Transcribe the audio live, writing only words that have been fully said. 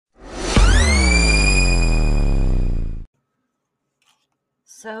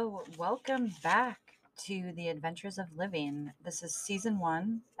So, welcome back to the Adventures of Living. This is season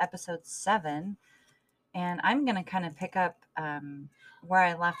 1, episode 7, and I'm going to kind of pick up where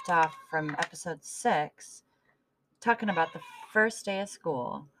I left off from episode 6, talking about the first day of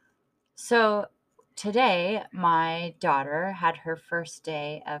school. So, today, my daughter had her first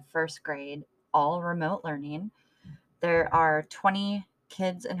day of first grade, all remote learning. There are 20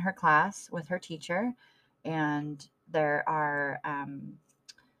 kids in her class with her teacher, and there are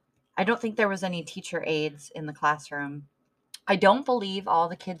I don't think there was any teacher aides in the classroom. I don't believe all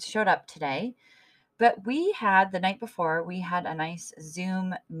the kids showed up today, but we had the night before, we had a nice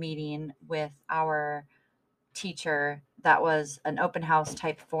Zoom meeting with our teacher that was an open house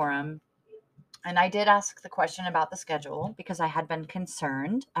type forum. And I did ask the question about the schedule because I had been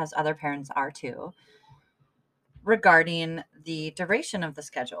concerned, as other parents are too, regarding the duration of the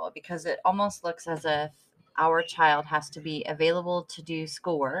schedule because it almost looks as if our child has to be available to do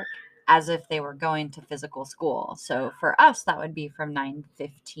schoolwork as if they were going to physical school. So for us that would be from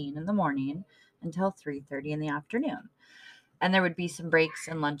 9:15 in the morning until 3:30 in the afternoon. And there would be some breaks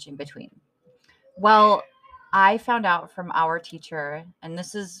and lunch in between. Well, I found out from our teacher, and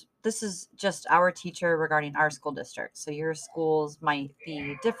this is just our teacher regarding our school district. So your schools might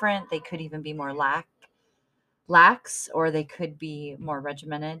be different. They could even be more lax or they could be more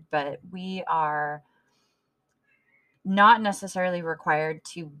regimented, but we are not necessarily required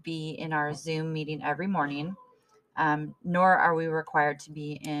to be in our Zoom meeting every morning, nor are we required to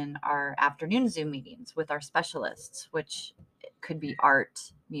be in our afternoon Zoom meetings with our specialists, which could be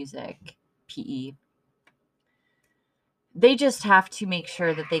art, music, PE. They just have to make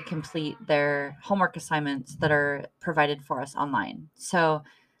sure that they complete their homework assignments that are provided for us online. So,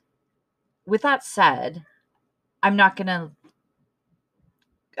 with that said, I'm not going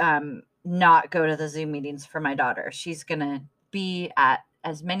to not go to the Zoom meetings for my daughter. She's going to be at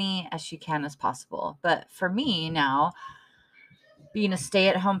as many as she can as possible. But for me now, being a stay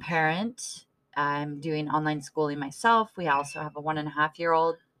at home parent, I'm doing online schooling myself. We also have a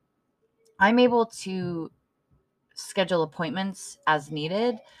 1.5-year-old. I'm able to schedule appointments as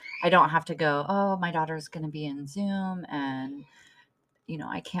needed. I don't have to go, oh, my daughter's going to be in Zoom and,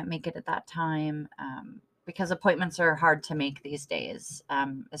 I can't make it at that time. Because appointments are hard to make these days,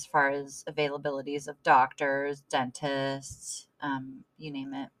 as far as availabilities of doctors, dentists, you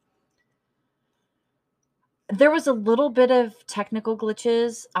name it. There was a little bit of technical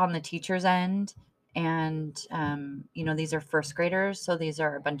glitches on the teacher's end. And, these are first graders. So these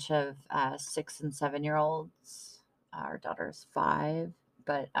are a bunch of 6 and 7 year olds. Our daughter's 5.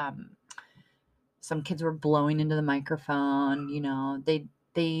 But some kids were blowing into the microphone.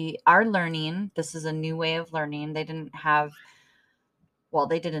 They are learning. This is a new way of learning. They didn't have, well,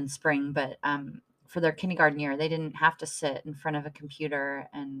 they did in spring, but for their kindergarten year, they didn't have to sit in front of a computer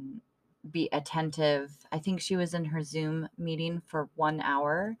and be attentive. I think she was in her Zoom meeting for 1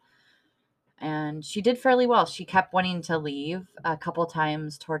 hour and she did fairly well. She kept wanting to leave a couple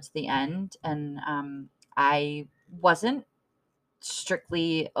times towards the end, and I wasn't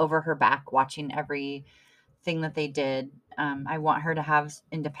strictly over her back watching everything that they did. I want her to have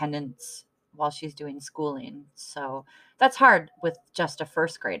independence while she's doing schooling. So that's hard with just a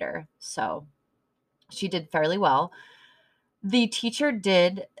first grader. So she did fairly well. The teacher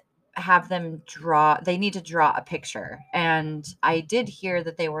did have them they need to draw a picture. And I did hear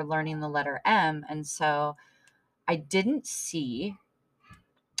that they were learning the letter M. And so I didn't see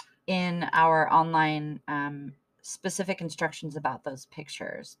in our online specific instructions about those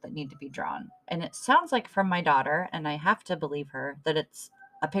pictures that need to be drawn. And it sounds like from my daughter, and I have to believe her, that it's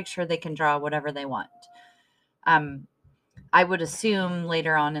a picture they can draw whatever they want. I would assume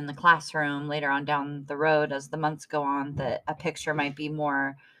later on in the classroom, later on down the road as the months go on, that a picture might be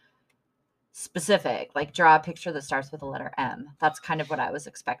more specific, like draw a picture that starts with the letter M. That's kind of what I was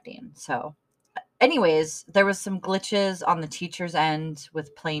expecting. So anyways, there was some glitches on the teacher's end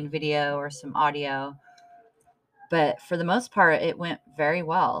with playing video or some audio, but for the most part, it went very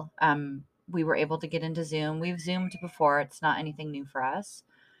well. We were able to get into Zoom. We've Zoomed before. It's not anything new for us.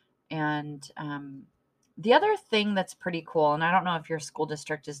 And the other thing that's pretty cool, and I don't know if your school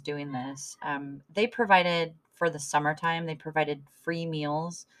district is doing this, they provided for the summertime, they provided free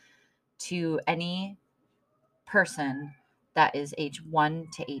meals to any person that is age 1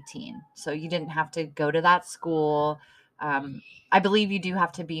 to 18. So you didn't have to go to that school. I believe you do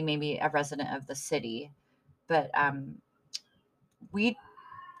have to be maybe a resident of the city, but we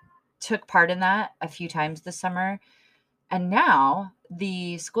took part in that a few times this summer. And now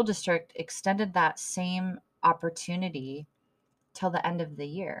the school district extended that same opportunity till the end of the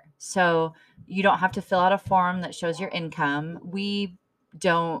year. So you don't have to fill out a form that shows your income. We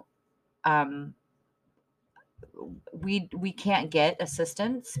don't um, we can't get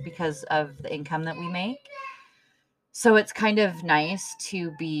assistance because of the income that we make. So it's kind of nice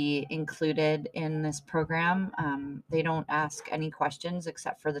to be included in this program. They don't ask any questions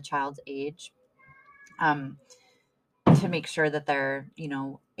except for the child's age, um, to make sure that they're,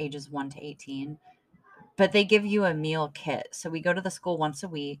 ages 1 to 18. But they give you a meal kit. So we go to the school once a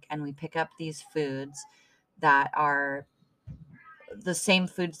week and we pick up these foods that are the same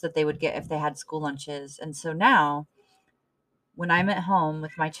foods that they would get if they had school lunches. And so now, when I'm at home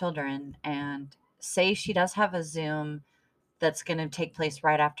with my children and say she does have a Zoom that's going to take place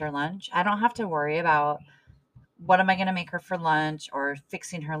right after lunch, I don't have to worry about what am I going to make her for lunch or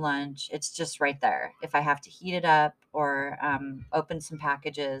fixing her lunch. It's just right there. If I have to heat it up or open some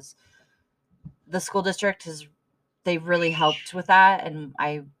packages, the school district they've really helped with that. And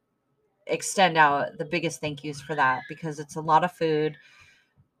I extend out the biggest thank yous for that because it's a lot of food.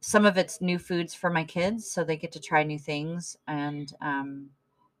 Some of it's new foods for my kids, so they get to try new things. And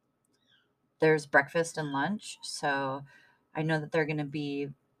there's breakfast and lunch. So I know that they're going to be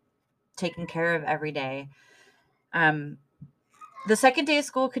taken care of every day. Um, the second day of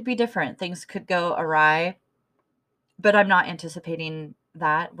school could be different. Things could go awry, but I'm not anticipating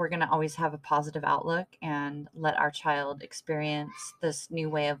that. We're going to always have a positive outlook and let our child experience this new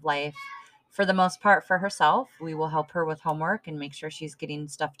way of life for the most part for herself. We will help her with homework and make sure she's getting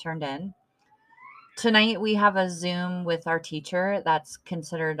stuff turned in. Tonight, we have a Zoom with our teacher. That's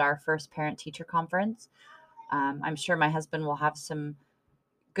considered our first parent teacher conference. I'm sure my husband will have some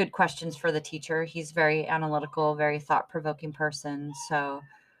good questions for the teacher. He's very analytical, very thought-provoking person. So,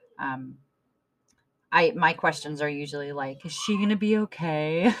 um, my questions are usually like, "Is she gonna be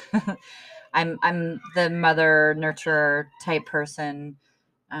okay?" I'm the mother nurturer type person,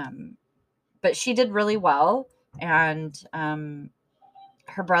 um, but she did really well, and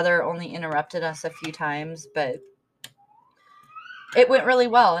her brother only interrupted us a few times, but it went really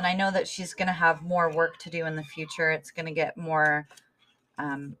well. And I know that she's gonna have more work to do in the future. It's gonna get more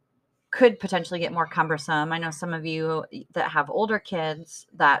um, could potentially get more cumbersome. I know some of you that have older kids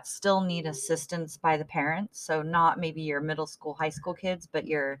that still need assistance by the parents. So, not maybe your middle school, high school kids, but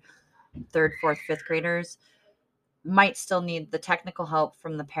your third, fourth, fifth graders might still need the technical help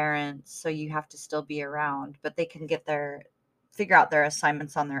from the parents. So, you have to still be around, but they can figure out their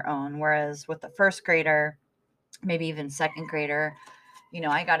assignments on their own. Whereas with the first grader, maybe even second grader,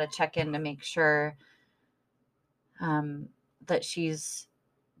 I got to check in to make sure um, that she's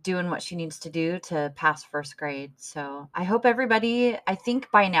doing what she needs to do to pass first grade. So I hope I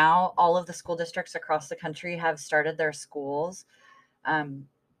think by now, all of the school districts across the country have started their schools. Um,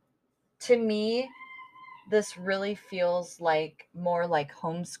 to me, this really feels like more like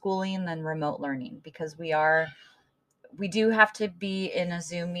homeschooling than remote learning because we do have to be in a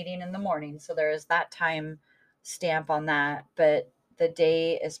Zoom meeting in the morning. So there is that time stamp on that, but the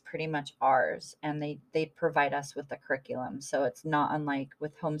day is pretty much ours and they provide us with the curriculum. So it's not unlike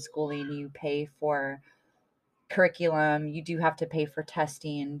with homeschooling, you pay for curriculum, you do have to pay for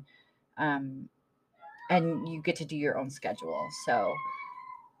testing, um, and you get to do your own schedule. So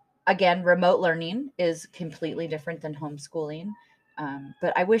again, remote learning is completely different than homeschooling.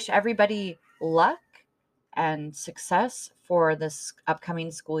 But I wish everybody luck and success for this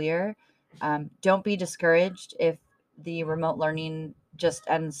upcoming school year. Don't be discouraged if the remote learning just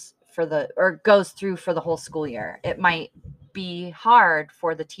ends or goes through for the whole school year. It might be hard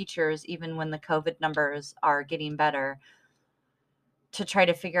for the teachers, even when the COVID numbers are getting better, to try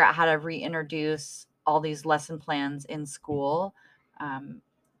to figure out how to reintroduce all these lesson plans in school. Um,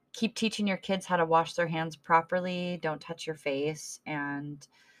 Keep teaching your kids how to wash their hands properly. Don't touch your face. And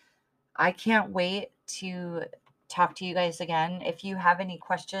I can't wait to talk to you guys again. If you have any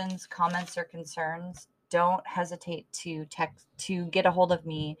questions, comments, or concerns, don't hesitate to get a hold of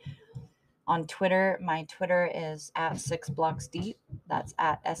me on Twitter. My Twitter is at 6blocksdeep. That's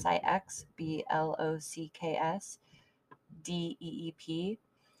at SIXBLOCKSDEEP.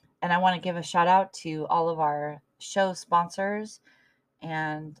 And I want to give a shout out to all of our show sponsors.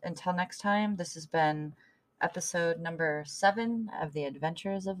 And until next time, this has been episode number 7 of The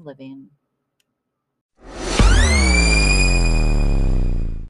Adventures of Living.